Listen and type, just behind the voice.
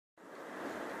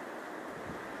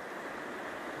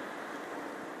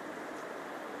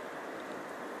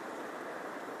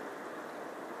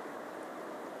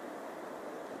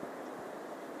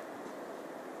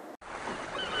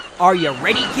Are you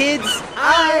ready, kids?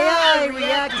 Aye,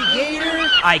 Reactigator!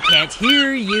 I can't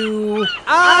hear you.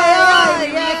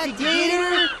 Aye,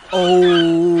 Reactigator! Oh.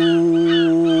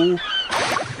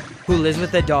 Who lives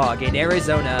with a dog in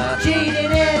Arizona?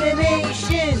 Jaiden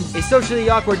Animations! Is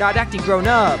socially awkward, not acting grown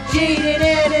up. Jaiden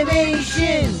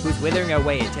Animations! Who's withering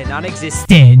away into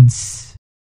non-existence.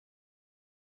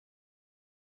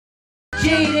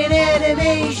 Jaiden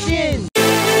Animations!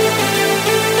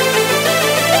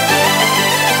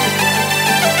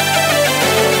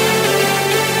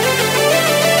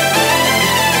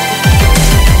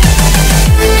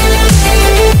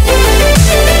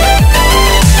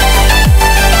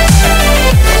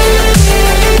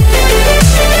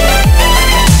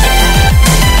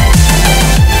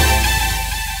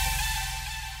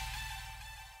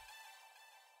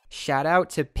 Shout out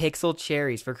to Pixel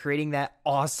Cherries for creating that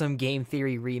awesome Game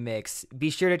Theory remix. Be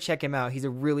sure to check him out. He's a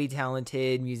really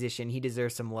talented musician. He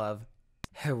deserves some love.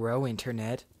 Hello,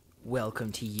 Internet.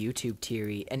 Welcome to YouTube,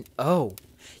 Teory. And oh,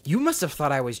 you must have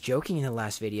thought I was joking in the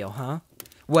last video, huh?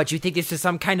 What, you think this is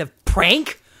some kind of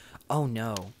prank? Oh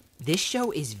no, this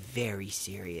show is very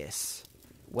serious.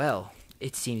 Well,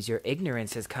 it seems your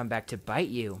ignorance has come back to bite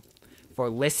you. For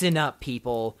listen up,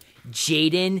 people.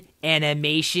 Jaiden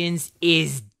Animations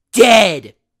is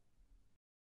dead!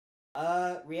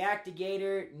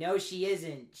 Reactigator, no she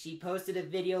isn't. She posted a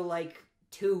video like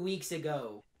 2 weeks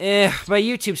ago. By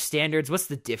YouTube standards, what's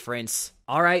the difference?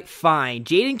 Alright, fine.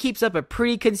 Jaiden keeps up a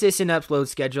pretty consistent upload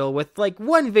schedule with like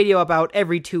one video about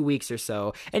every 2 weeks or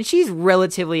so, and she's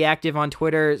relatively active on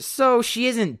Twitter, so she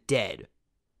isn't dead.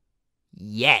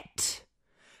 Yet.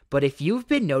 But if you've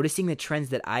been noticing the trends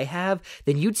that I have,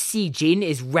 then you'd see Jaiden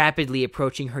is rapidly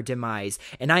approaching her demise,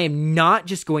 and I am not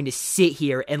just going to sit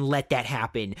here and let that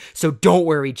happen. So don't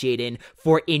worry, Jaiden,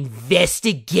 for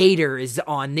investiGATOR is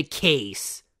on the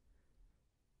case.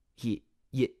 You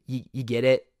get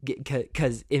it?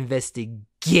 Cause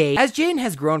investigate. As Jaiden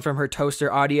has grown from her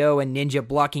toaster audio and ninja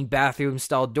blocking bathroom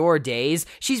stall door days,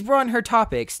 she's broadened her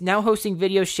topics, now hosting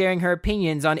videos sharing her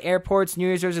opinions on airports, New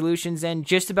Year's resolutions, and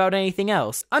just about anything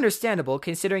else. Understandable,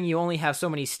 considering you only have so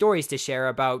many stories to share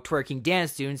about twerking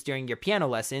dance tunes during your piano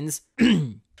lessons.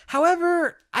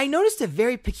 However, I noticed a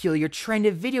very peculiar trend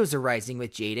of videos arising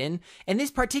with Jaiden, and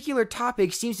this particular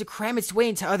topic seems to cram its way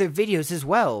into other videos as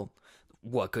well.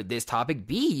 What could this topic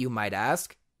be, you might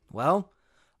ask? Well,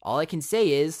 all I can say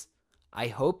is, I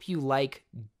hope you like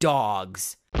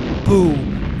dogs.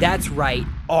 Boom! That's right,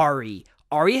 Ari.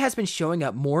 Ari has been showing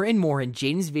up more and more in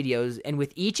Jaiden's videos, and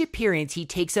with each appearance, he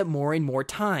takes up more and more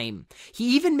time.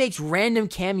 He even makes random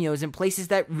cameos in places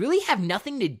that really have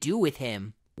nothing to do with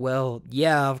him. Well,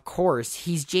 yeah, of course,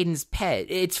 he's Jaiden's pet.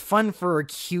 It's fun for a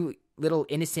cute little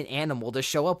innocent animal to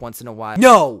show up once in a while.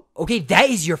 No! Okay, that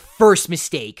is your first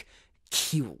mistake.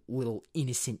 Cute little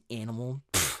innocent animal.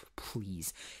 Pfft,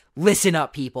 please. Listen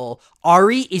up, people.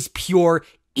 Ari is pure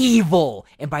evil.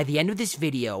 And by the end of this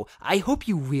video, I hope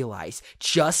you realize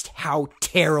just how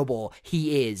terrible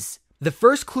he is. The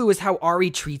first clue is how Ari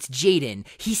treats Jaiden.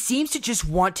 He seems to just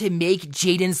want to make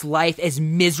Jaiden's life as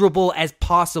miserable as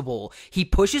possible. He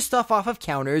pushes stuff off of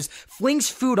counters, flings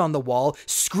food on the wall,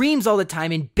 screams all the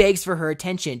time, and begs for her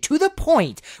attention, to the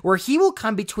point where he will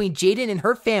come between Jaiden and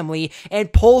her family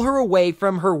and pull her away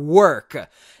from her work.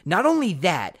 Not only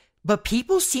that, but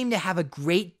people seem to have a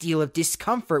great deal of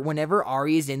discomfort whenever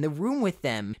Ari is in the room with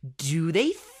them. Do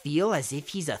they feel as if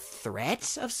he's a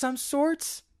threat of some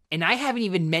sorts? And I haven't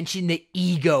even mentioned the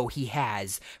ego he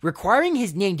has, requiring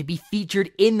his name to be featured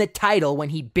in the title when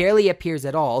he barely appears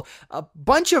at all, a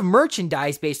bunch of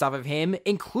merchandise based off of him,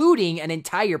 including an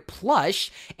entire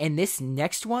plush, and this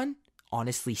next one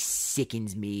honestly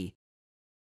sickens me.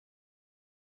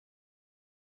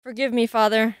 Forgive me,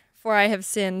 Father, for I have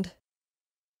sinned.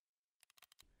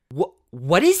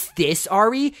 What is this,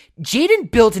 Ari?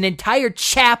 Jaiden built an entire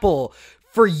chapel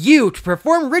for you to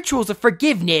perform rituals of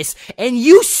forgiveness, and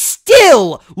you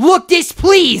still look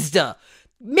displeased!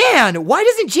 Man, why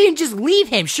doesn't Jaiden just leave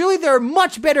him? Surely there are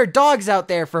much better dogs out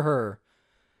there for her.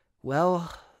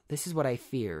 Well, this is what I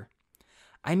fear.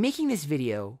 I'm making this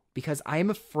video because I am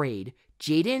afraid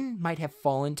Jaiden might have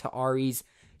fallen to Ari's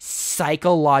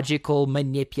psychological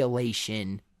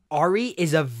manipulation. Ari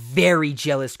is a very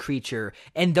jealous creature,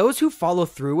 and those who follow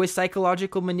through with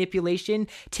psychological manipulation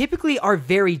typically are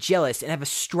very jealous and have a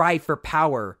strive for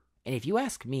power. And if you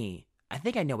ask me, I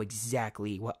think I know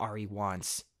exactly what Ari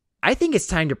wants. I think it's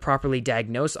time to properly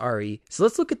diagnose Ari, so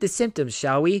let's look at the symptoms,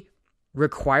 shall we?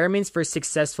 Requirements for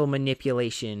successful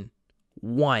manipulation.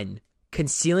 1.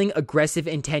 Concealing aggressive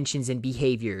intentions and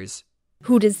behaviors.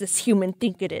 Who does this human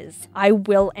think it is? I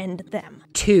will end them.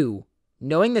 2.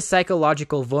 knowing the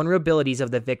psychological vulnerabilities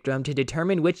of the victim to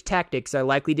determine which tactics are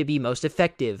likely to be most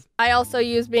effective. I also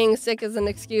use being sick as an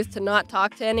excuse to not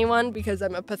talk to anyone because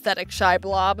I'm a pathetic shy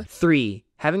blob. 3.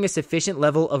 Having a sufficient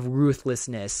level of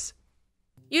ruthlessness.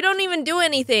 You don't even do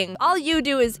anything. All you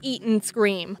do is eat and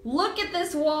scream. Look at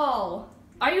this wall.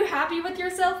 Are you happy with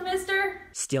yourself, mister?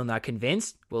 Still not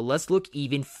convinced? Well, let's look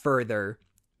even further.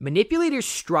 Manipulators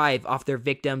strive off their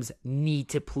victims' need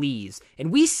to please,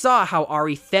 and we saw how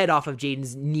Ari fed off of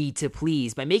Jaiden's need to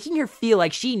please by making her feel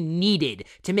like she needed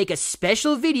to make a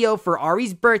special video for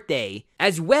Ari's birthday,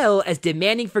 as well as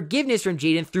demanding forgiveness from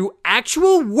Jaiden through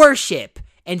actual worship,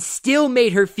 and still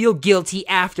made her feel guilty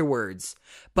afterwards.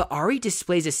 But Ari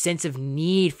displays a sense of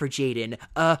need for Jaiden,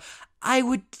 I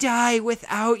would die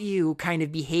without you kind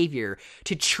of behavior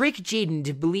to trick Jaiden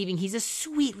into believing he's a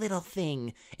sweet little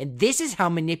thing. And this is how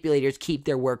manipulators keep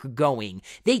their work going.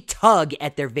 They tug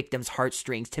at their victims'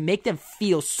 heartstrings to make them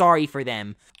feel sorry for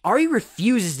them. Ari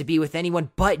refuses to be with anyone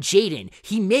but Jaiden.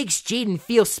 He makes Jaiden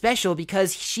feel special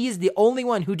because she is the only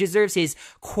one who deserves his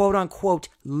quote-unquote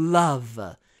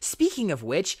love. Speaking of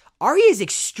which, Ari is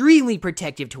extremely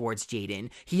protective towards Jaiden.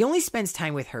 He only spends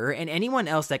time with her, and anyone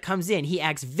else that comes in, he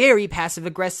acts very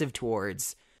passive-aggressive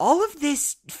towards. All of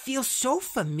this feels so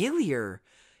familiar.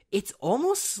 It's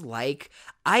almost like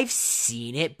I've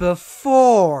seen it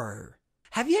before.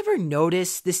 Have you ever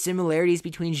noticed the similarities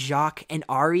between Jacques and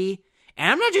Ari?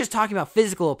 And I'm not just talking about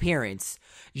physical appearance.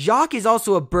 Jacques is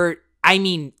also a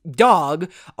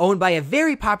dog, owned by a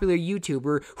very popular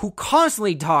YouTuber who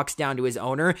constantly talks down to his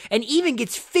owner and even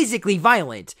gets physically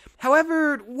violent.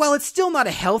 However, while it's still not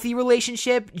a healthy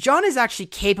relationship, John is actually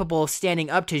capable of standing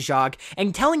up to Jacques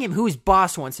and telling him who's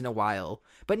boss once in a while.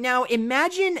 But now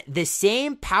imagine the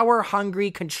same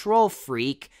power-hungry control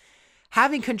freak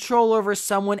having control over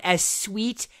someone as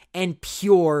sweet and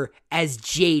pure as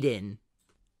Jaiden.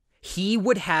 He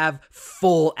would have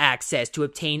full access to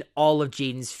obtain all of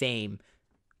Jaiden's fame.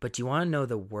 But do you want to know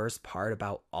the worst part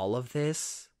about all of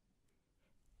this?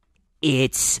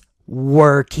 It's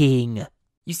working.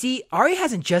 You see, Ari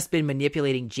hasn't just been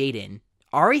manipulating Jaiden.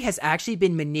 Ari has actually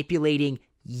been manipulating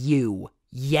you.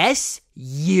 Yes,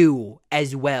 you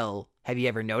as well. Have you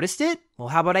ever noticed it? Well,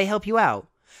 how about I help you out?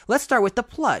 Let's start with the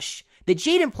plush. The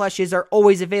Jaiden plushes are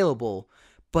always available.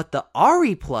 But the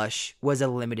Ari plush was a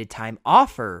limited time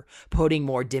offer, putting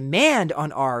more demand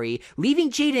on Ari, leaving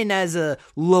Jaiden as a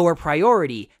lower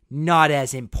priority, not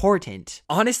as important.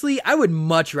 Honestly, I would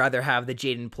much rather have the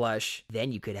Jaiden plush.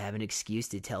 Then you could have an excuse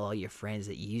to tell all your friends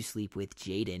that you sleep with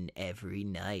Jaiden every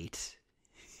night.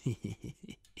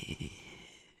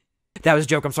 That was a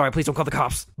joke, I'm sorry, please don't call the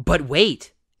cops. But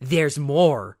wait, there's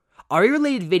more.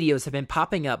 Ari-related videos have been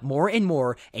popping up more and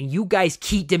more, and you guys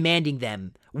keep demanding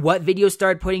them. What video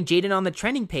started putting Jaiden on the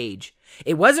trending page?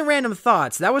 It wasn't Random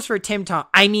Thoughts. That was for Tim Tom.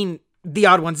 The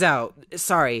Odd Ones Out.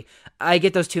 Sorry, I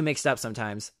get those two mixed up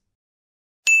sometimes.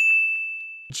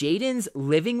 Jaiden's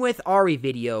Living with Ari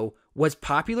video was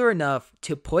popular enough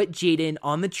to put Jaiden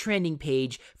on the trending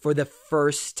page for the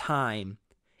first time.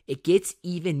 It gets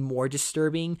even more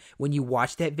disturbing when you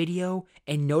watch that video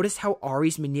and notice how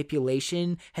Ari's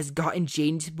manipulation has gotten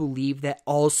Jaiden to believe that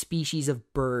all species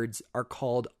of birds are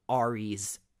called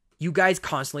Aries. You guys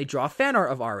constantly draw fan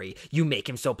art of Ari. You make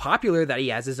him so popular that he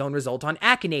has his own result on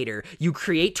Akinator. You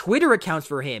create Twitter accounts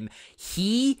for him.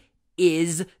 He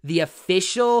is the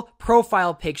official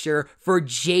profile picture for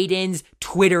Jaiden's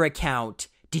Twitter account.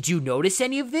 Did you notice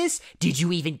any of this? Did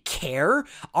you even care?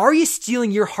 Ari is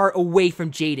stealing your heart away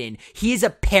from Jaiden. He is a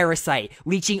parasite,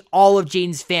 leeching all of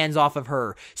Jaiden's fans off of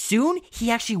her. Soon, he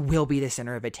actually will be the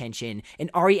center of attention, and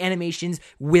Ari Animations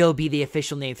will be the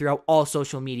official name throughout all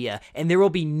social media, and there will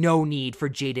be no need for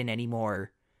Jaiden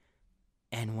anymore.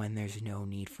 And when there's no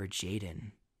need for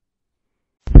Jaiden...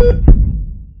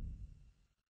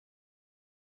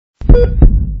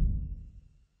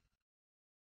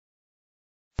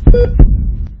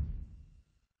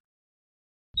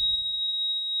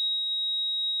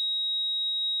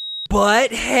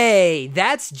 But hey,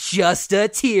 that's just a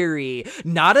Teory.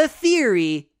 Not a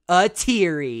theory, a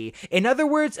Teory. In other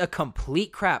words, a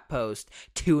complete crap post.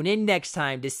 Tune in next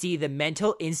time to see the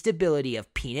mental instability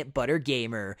of Peanut Butter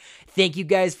Gamer. Thank you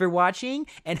guys for watching,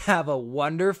 and have a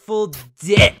wonderful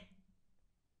day.